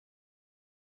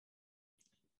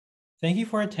Thank you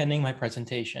for attending my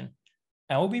presentation.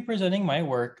 I will be presenting my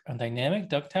work on dynamic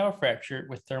ductile fracture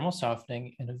with thermal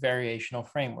softening in a variational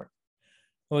framework.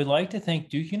 I would like to thank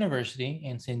Duke University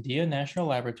and Sandia National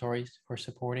Laboratories for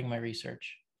supporting my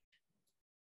research.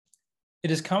 It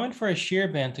is common for a shear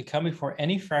band to come before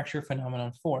any fracture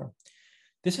phenomenon form.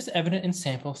 This is evident in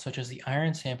samples such as the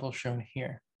iron sample shown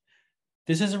here.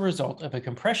 This is a result of a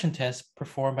compression test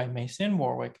performed by Mason and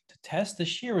Warwick to test the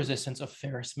shear resistance of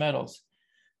ferrous metals.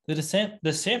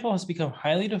 The sample has become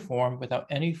highly deformed without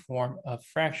any form of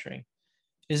fracturing.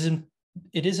 It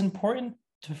is important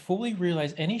to fully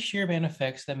realize any shear band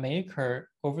effects that may occur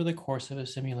over the course of a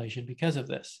simulation because of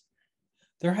this.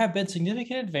 There have been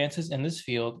significant advances in this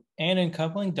field and in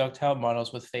coupling ductile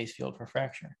models with phase field for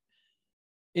fracture.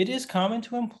 It is common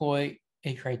to employ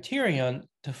a criterion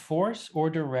to force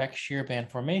or direct shear band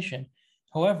formation.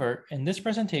 However, in this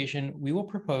presentation, we will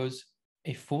propose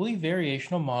a fully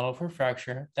variational model for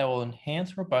fracture that will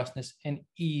enhance robustness and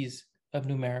ease of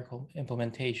numerical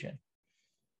implementation.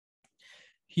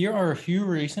 Here are a few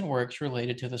recent works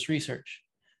related to this research.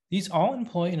 These all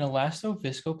employ an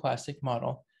elasto-viscoplastic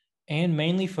model and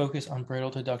mainly focus on brittle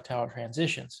to ductile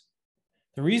transitions.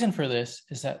 The reason for this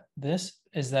is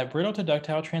that brittle to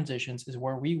ductile transitions is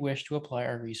where we wish to apply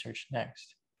our research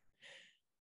next.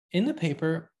 In the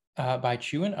paper by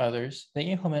Chu and others, they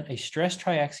implement a stress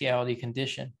triaxiality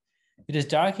condition. It is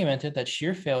documented that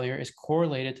shear failure is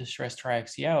correlated to stress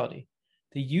triaxiality.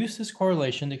 They use this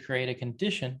correlation to create a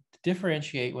condition to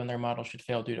differentiate when their model should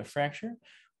fail due to fracture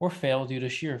or fail due to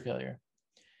shear failure.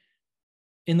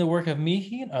 In the work of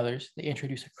Meehy and others, they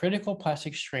introduce a critical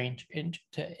plastic strain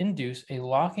to induce a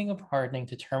locking of hardening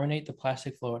to terminate the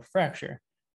plastic flow at fracture,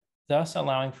 thus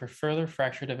allowing for further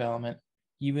fracture development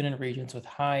even in regions with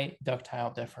high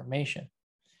ductile deformation.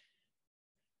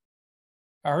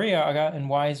 Arriaga and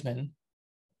Wiseman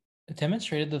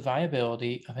demonstrated the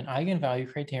viability of an eigenvalue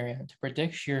criterion to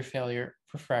predict shear failure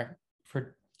to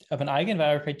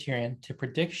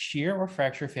predict shear or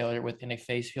fracture failure within a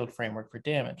phase field framework for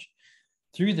damage.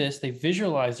 Through this, they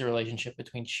visualized the relationship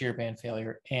between shear band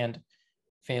failure and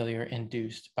failure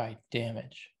induced by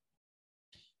damage.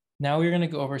 Now we're going to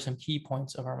go over some key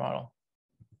points of our model.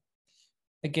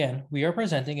 Again, we are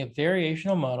presenting a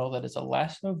variational model that is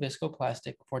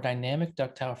elasto-viscoplastic for dynamic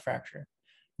ductile fracture.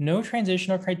 No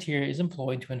transitional criteria is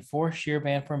employed to enforce shear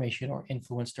band formation or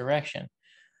influence direction.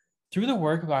 Through the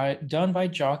work done by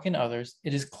Jock and others,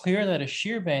 it is clear that a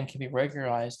shear band can be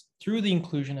regularized through the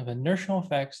inclusion of inertial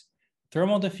effects,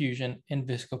 thermal diffusion, and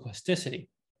viscoplasticity.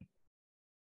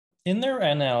 In their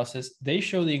analysis, they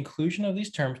show the inclusion of these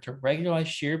terms to regularize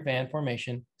shear band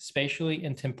formation spatially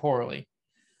and temporally.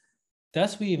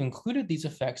 Thus, we have included these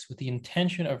effects with the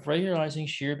intention of regularizing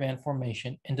shear band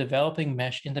formation and developing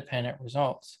mesh-independent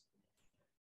results.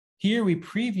 Here, we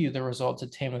preview the results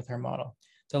obtained with our model.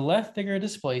 The left figure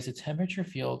displays the temperature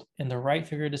field, and the right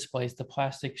figure displays the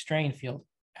plastic strain field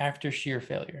after shear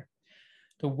failure.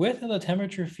 The width of the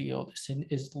temperature field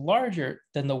is larger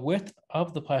than the width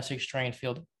of the plastic strain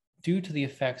field due to the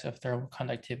effects of thermal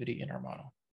conductivity in our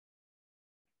model.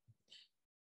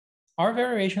 Our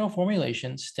variational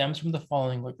formulation stems from the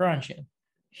following Lagrangian.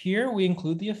 Here we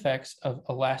include the effects of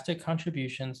elastic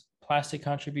contributions, plastic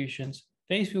contributions,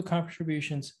 phase field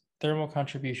contributions, thermal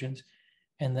contributions,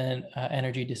 and then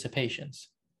energy dissipations.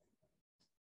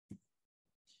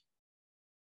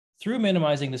 Through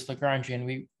minimizing this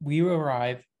Lagrangian, we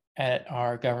arrive at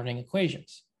our governing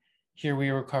equations. Here we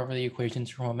recover the equations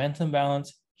for momentum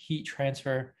balance, heat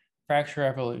transfer, fracture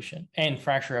evolution.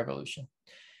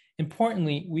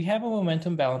 Importantly, we have a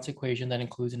momentum balance equation that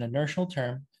includes an inertial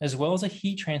term, as well as a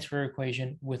heat transfer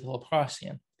equation with a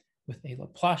Laplacian.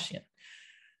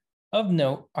 Of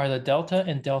note are the delta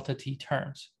and delta T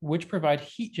terms, which provide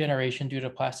heat generation due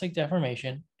to plastic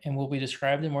deformation and will be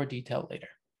described in more detail later.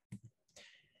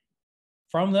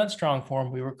 From that strong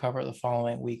form, we recover the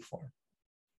following weak form.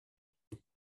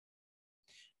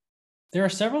 There are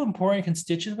several important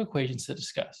constitutive equations to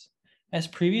discuss. As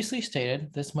previously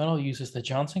stated, this model uses the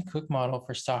Johnson-Cook model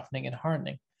for softening and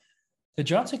hardening. The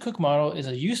Johnson-Cook model is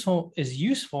useful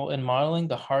in modeling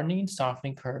the hardening and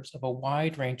softening curves of a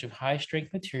wide range of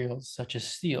high-strength materials such as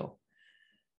steel.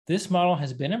 This model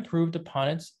has been improved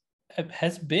upon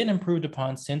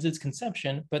since its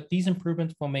conception, but these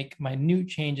improvements will make minute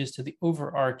changes to the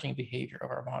overarching behavior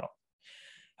of our model.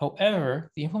 However,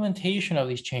 the implementation of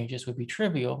these changes would be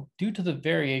trivial due to the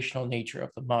variational nature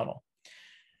of the model.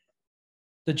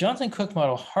 The Johnson-Cook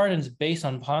model hardens based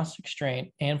on plastic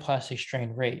strain and plastic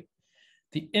strain rate.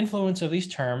 The influence of these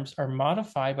terms are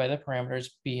modified by the parameters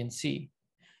B and C.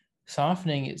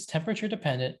 Softening is temperature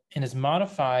dependent and is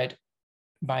modified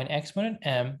by an exponent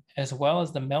m, as well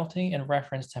as the melting and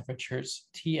reference temperatures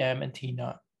Tm and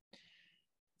T0.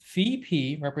 Phi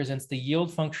p represents the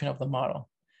yield function of the model.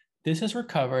 This is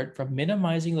recovered from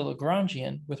minimizing the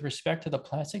Lagrangian with respect to the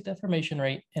plastic deformation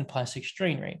rate and plastic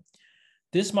strain rate.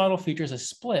 This model features a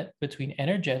split between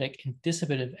energetic and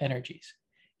dissipative energies.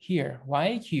 Here,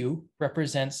 YAQ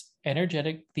represents the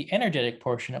energetic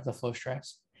portion of the flow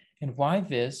stress, and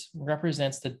YVis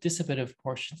represents the dissipative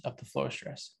portions of the flow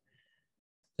stress.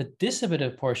 The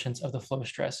dissipative portions of the flow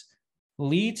stress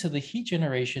lead to the heat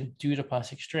generation due to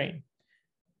plastic strain.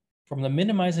 From the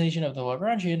minimization of the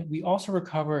Lagrangian, we also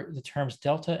recover the terms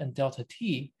delta and delta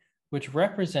T, which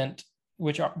represent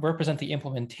the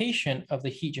implementation of the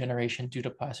heat generation due to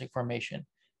plastic formation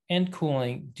and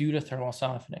cooling due to thermal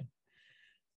softening.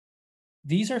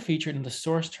 These are featured in the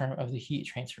source term of the heat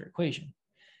transfer equation.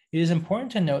 It is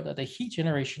important to note that the heat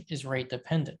generation is rate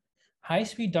dependent.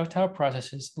 High-speed ductile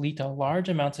processes lead to large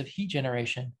amounts of heat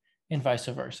generation and vice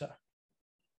versa.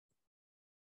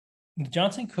 The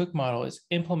Johnson-Cook model is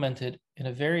implemented in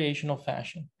a variational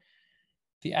fashion.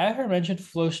 The aforementioned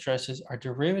flow stresses are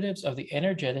derivatives of the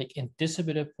energetic and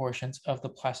dissipative portions of the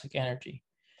plastic energy.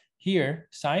 Here,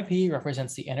 psi p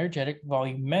represents the energetic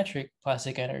volumetric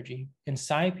plastic energy, and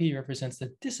psi p represents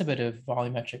the dissipative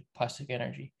volumetric plastic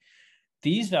energy.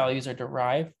 These values are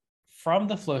derived from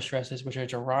the flow stresses, which are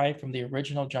derived from the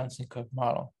original Johnson-Cook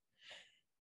model.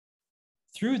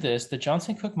 Through this, the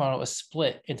Johnson-Cook model is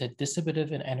split into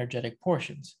dissipative and energetic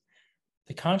portions,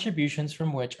 the contributions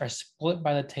from which are split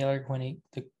by the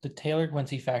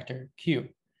Taylor-Guincy factor Q.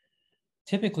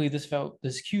 Typically,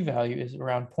 this Q value is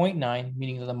around 0.9,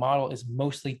 meaning that the model is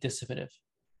mostly dissipative.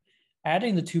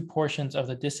 Adding the two portions of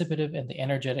the dissipative and the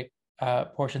energetic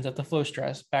portions of the flow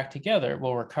stress back together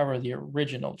will recover the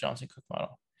original Johnson-Cook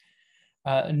model.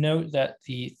 Note that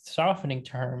the softening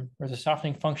term, or the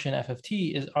softening function f of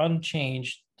t, is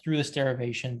unchanged through this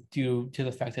derivation due to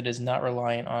the fact that it is not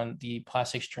reliant on the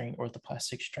plastic strain or the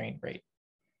plastic strain rate.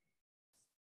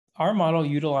 Our model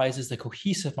utilizes the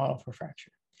cohesive model for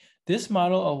fracture. This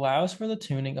model allows for the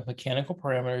tuning of mechanical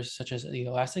parameters such as the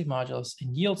elastic modulus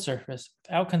and yield surface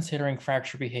without considering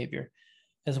fracture behavior,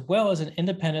 as well as an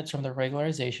independence from the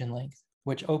regularization length,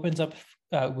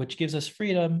 which gives us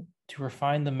freedom to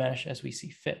refine the mesh as we see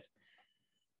fit.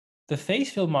 The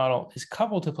phase field model is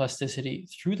coupled to plasticity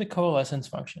through the coalescence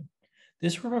function.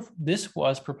 This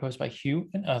was proposed by Hugh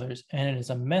and others, and it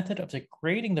is a method of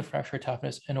degrading the fracture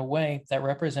toughness in a way that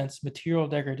represents material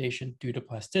degradation due to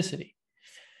plasticity.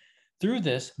 Through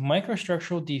this,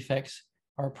 microstructural defects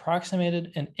are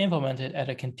approximated and implemented at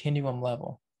a continuum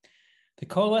level. The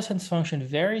coalescence function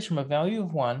varies from a value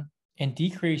of 1 and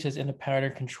decreases in a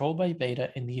pattern controlled by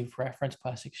beta in the reference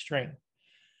plastic strain.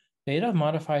 Beta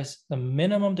modifies the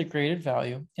minimum degraded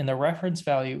value, and the reference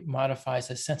value modifies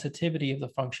the sensitivity of the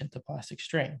function to plastic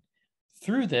strain.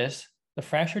 Through this, the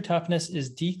fracture toughness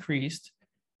is decreased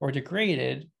or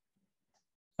degraded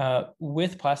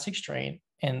with plastic strain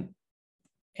and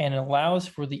allows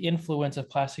for the influence of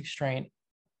plastic strain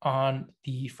on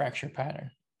the fracture pattern.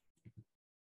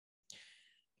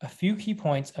 A few key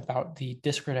points about the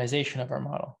discretization of our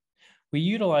model. We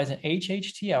utilize an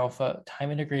HHT alpha time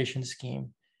integration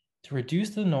scheme to reduce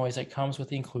the noise that comes with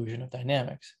the inclusion of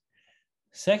dynamics.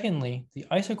 Secondly, the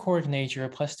isochoric nature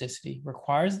of plasticity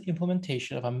requires the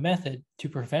implementation of a method to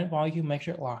prevent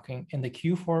volumetric locking in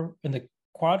the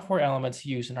quad 4 elements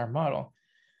used in our model.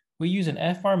 We use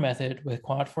an FR method with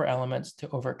quad 4 elements to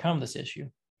overcome this issue.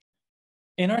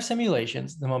 In our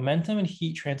simulations, the momentum and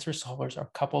heat transfer solvers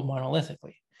are coupled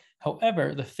monolithically.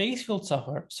 However, the phase field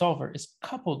solver is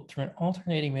coupled through an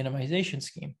alternating minimization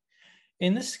scheme.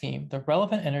 In this scheme, the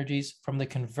relevant energies from the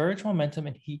converged momentum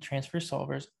and heat transfer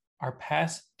solvers are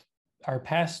passed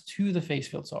to the phase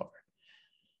field solver.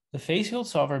 The phase field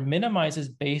solver minimizes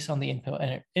based on the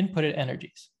inputted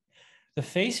energies. The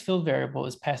phase field variable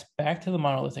is passed back to the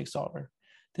monolithic solver.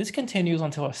 This continues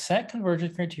until a set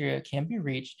convergence criteria can be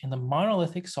reached in the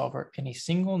monolithic solver in a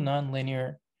single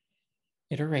nonlinear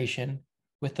iteration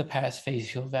with the passed phase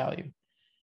field value.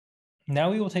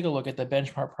 Now we will take a look at the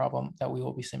benchmark problem that we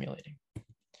will be simulating.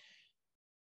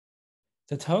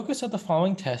 The focus of the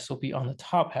following tests will be on the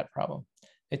top hat problem.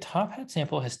 A top hat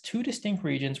sample has two distinct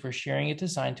regions where shearing is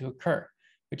designed to occur,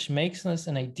 which makes this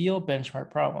an ideal benchmark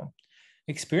problem.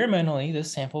 Experimentally,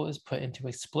 this sample is put into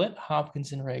a split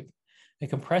Hopkinson rig. A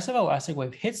compressive elastic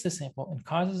wave hits the sample and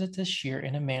causes it to shear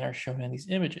in a manner shown in these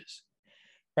images.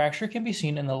 Fracture can be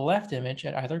seen in the left image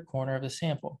at either corner of the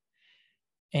sample,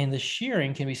 and the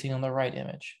shearing can be seen on the right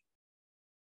image.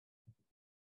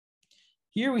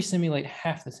 Here we simulate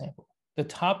half the sample. The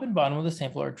top and bottom of the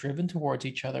sample are driven towards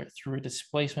each other through a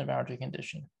displacement boundary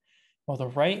condition, while the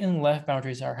right and left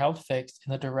boundaries are held fixed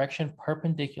in the direction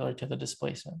perpendicular to the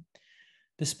displacement.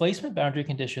 Displacement boundary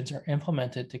conditions are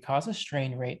implemented to cause a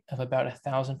strain rate of about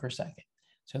 1,000 per second.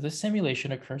 So this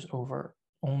simulation occurs over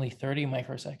only 30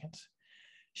 microseconds.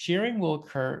 Shearing will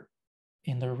occur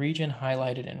in the region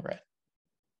highlighted in red.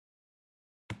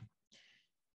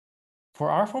 For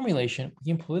our formulation,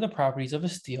 we employ the properties of a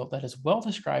steel that is well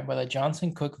described by the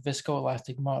Johnson-Cook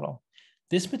viscoelastic model.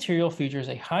 This material features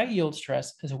a high yield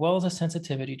stress as well as a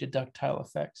sensitivity to ductile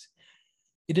effects.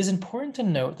 It is important to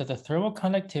note that the thermal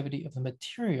conductivity of the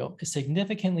material is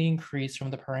significantly increased from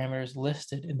the parameters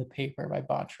listed in the paper by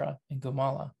Batra and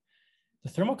Gomala. The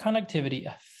thermal conductivity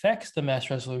affects the mesh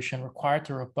resolution required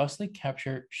to robustly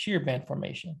capture shear band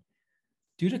formation.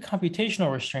 Due to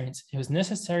computational restraints, it was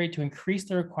necessary to increase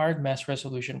the required mesh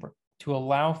resolution to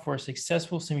allow for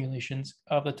successful simulations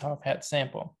of the top hat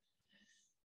sample.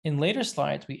 In later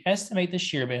slides, we estimate the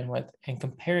shear bandwidth and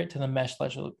compare it to the mesh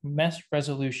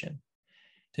resolution.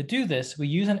 To do this, we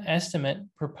use an estimate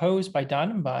proposed by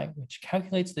Don and Bai, which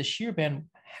calculates the shear band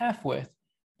half width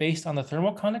based on the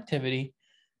thermal conductivity,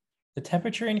 the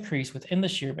temperature increase within the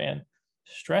shear band,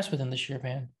 stress within the shear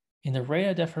band, and the rate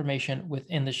of deformation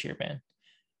within the shear band.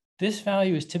 This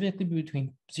value is typically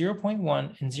between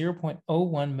 0.1 and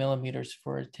 0.01 millimeters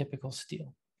for a typical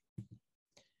steel.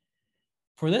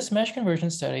 For this mesh conversion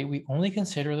study, we only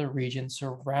consider the region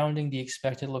surrounding the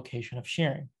expected location of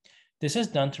shearing. This is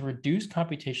done to reduce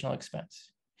computational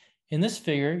expense. In this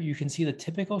figure, you can see the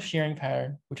typical shearing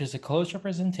pattern, which is a close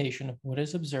representation of what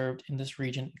is observed in this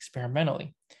region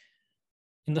experimentally.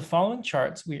 In the following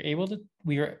charts,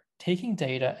 we are taking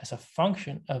data as a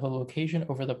function of a location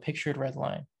over the pictured red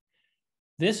line.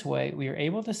 This way, we are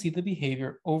able to see the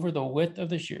behavior over the width of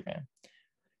the shear band.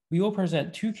 We will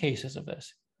present two cases of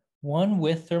this, one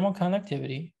with thermal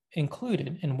conductivity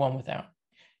included and one without.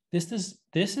 This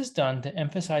is done to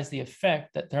emphasize the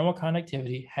effect that thermal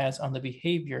conductivity has on the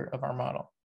behavior of our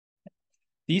model.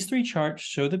 These three charts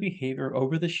show the behavior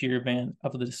over the shear band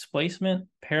of the displacement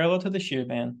parallel to the shear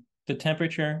band, the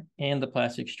temperature, and the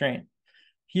plastic strain.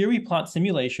 Here we plot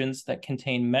simulations that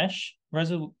contain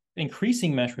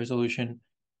increasing mesh resolution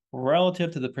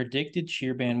relative to the predicted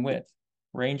shear band width,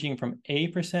 ranging from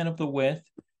 8% of the width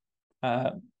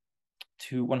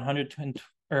to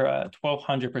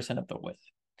 1,200% of the width.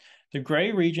 The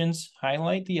gray regions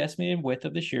highlight the estimated width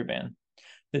of the shear band.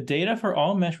 The data for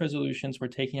all mesh resolutions were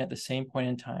taken at the same point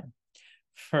in time.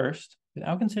 First,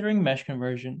 without considering mesh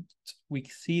conversions, we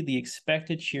see the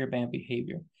expected shear band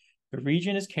behavior. The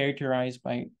region is characterized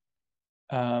by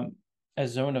a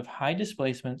zone of high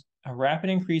displacement, a rapid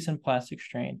increase in plastic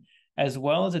strain, as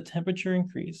well as a temperature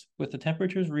increase, with the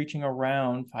temperatures reaching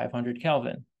around 500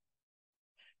 Kelvin.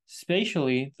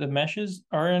 Spatially, the meshes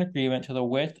are in agreement to the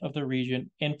width of the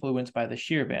region influenced by the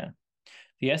shear band.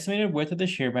 The estimated width of the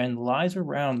shear band lies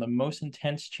around the most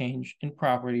intense change in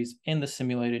properties in the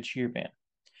simulated shear band.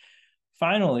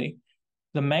 Finally,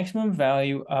 the maximum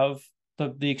value of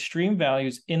the extreme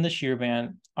values in the shear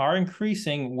band are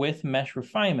increasing with mesh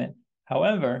refinement.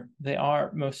 However, they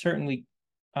are most certainly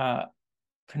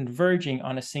converging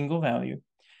on a single value.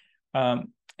 And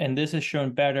this is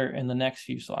shown better in the next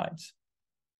few slides.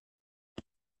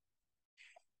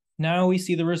 Now we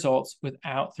see the results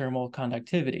without thermal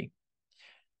conductivity.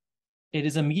 It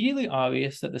is immediately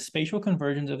obvious that the spatial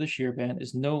convergence of the shear band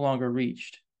is no longer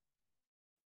reached.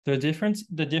 The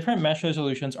different mesh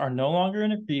resolutions are no longer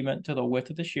in agreement to the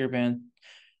width of the shear band,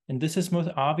 and this is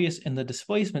most obvious in the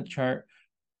displacement chart,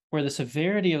 where the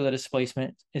severity of the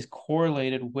displacement is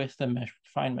correlated with the mesh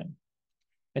refinement.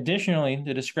 Additionally,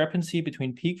 the discrepancy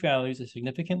between peak values is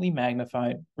significantly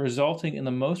magnified, resulting in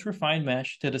the most refined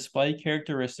mesh to display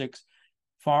characteristics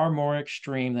far more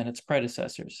extreme than its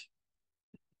predecessors.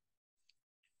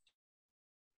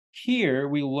 Here,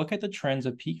 we look at the trends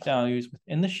of peak values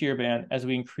within the shear band as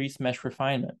we increase mesh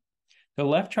refinement. The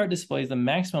left chart displays the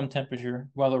maximum temperature,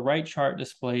 while the right chart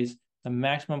displays the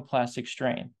maximum plastic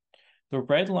strain. The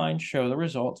red lines show the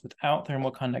results without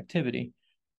thermal conductivity,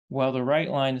 while the right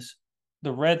lines,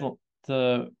 the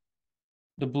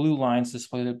blue lines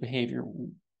display the behavior,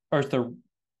 or the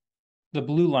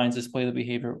blue lines display the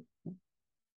behavior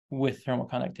with thermal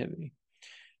conductivity.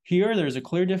 Here, there's a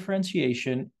clear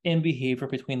differentiation in behavior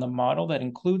between the model that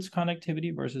includes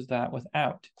conductivity versus that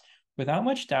without. Without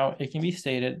much doubt, it can be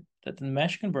stated that the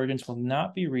mesh convergence will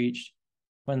not be reached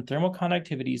when thermal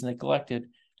conductivity is neglected,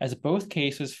 as both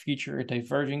cases feature a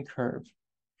diverging curve.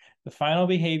 The final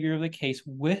behavior of the case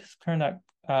with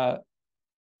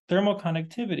thermal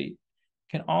conductivity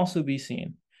can also be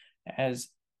seen, as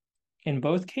in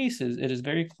both cases, it is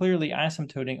very clearly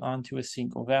asymptoting onto a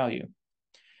single value.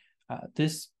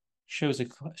 This shows a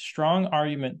strong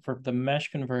argument for the mesh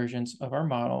convergence of our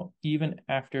model even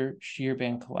after shear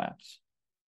band collapse.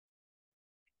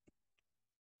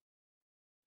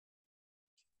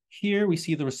 Here we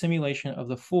see the simulation of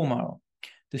the full model.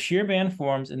 The shear band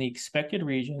forms in the expected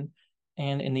region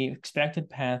and in the expected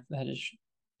path that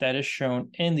is shown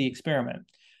in the experiment.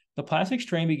 The plastic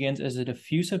strain begins as a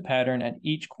diffusive pattern at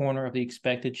each corner of the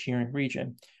expected shearing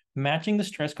region, matching the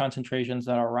stress concentrations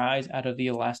that arise out of the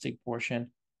elastic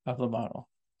portion of the model.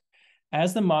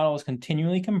 As the model is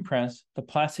continually compressed, the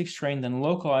plastic strain then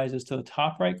localizes to the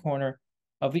top right corner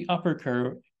of the upper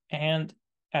curve and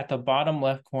at the bottom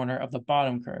left corner of the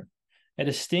bottom curve. A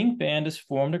distinct band is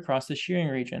formed across the shearing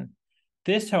region.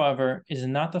 This, however, is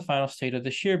not the final state of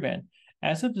the shear band.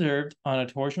 As observed on a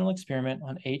torsional experiment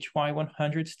on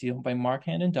HY100 steel by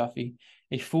Marquand and Duffy,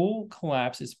 a full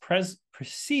collapse is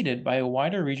preceded by a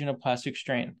wider region of plastic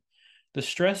strain. The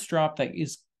stress drop that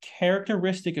is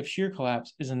characteristic of shear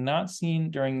collapse is not seen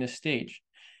during this stage.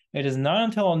 It is not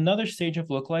until another stage of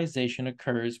localization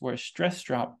occurs where a stress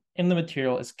drop in the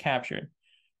material is captured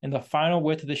and the final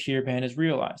width of the shear band is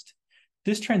realized.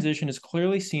 This transition is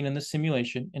clearly seen in the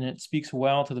simulation, and it speaks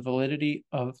well to the validity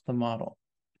of the model.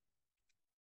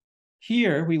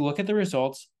 Here, we look at the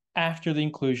results after the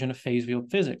inclusion of phase field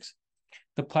physics.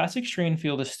 The plastic strain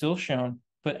field is still shown,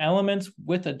 but elements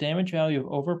with a damage value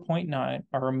of over 0.9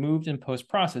 are removed in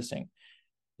post-processing.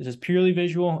 This is purely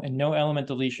visual, and no element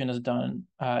deletion is done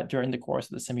during the course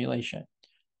of the simulation.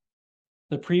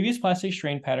 The previous plastic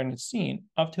strain pattern is seen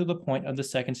up to the point of the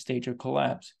second stage of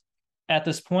collapse. At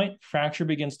this point, fracture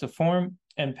begins to form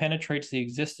and penetrates the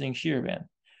existing shear band.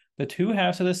 The two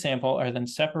halves of the sample are then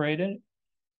separated.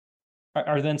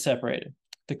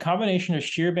 The combination of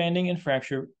shear banding and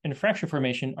fracture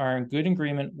formation are in good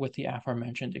agreement with the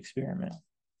aforementioned experiment.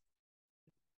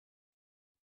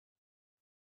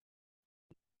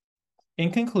 In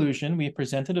conclusion, we have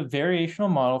presented a variational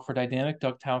model for dynamic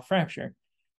ductile fracture.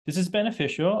 This is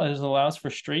beneficial as it allows for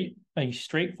a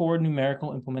straightforward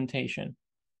numerical implementation.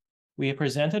 We have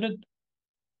presented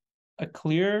a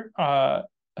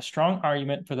strong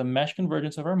argument for the mesh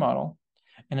convergence of our model,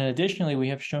 and additionally, we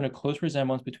have shown a close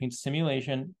resemblance between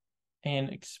simulation and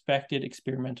expected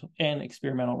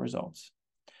experimental results.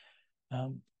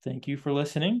 Thank you for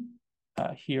listening.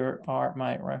 Here are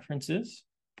my references,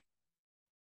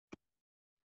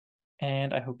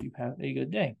 and I hope you have a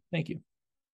good day. Thank you.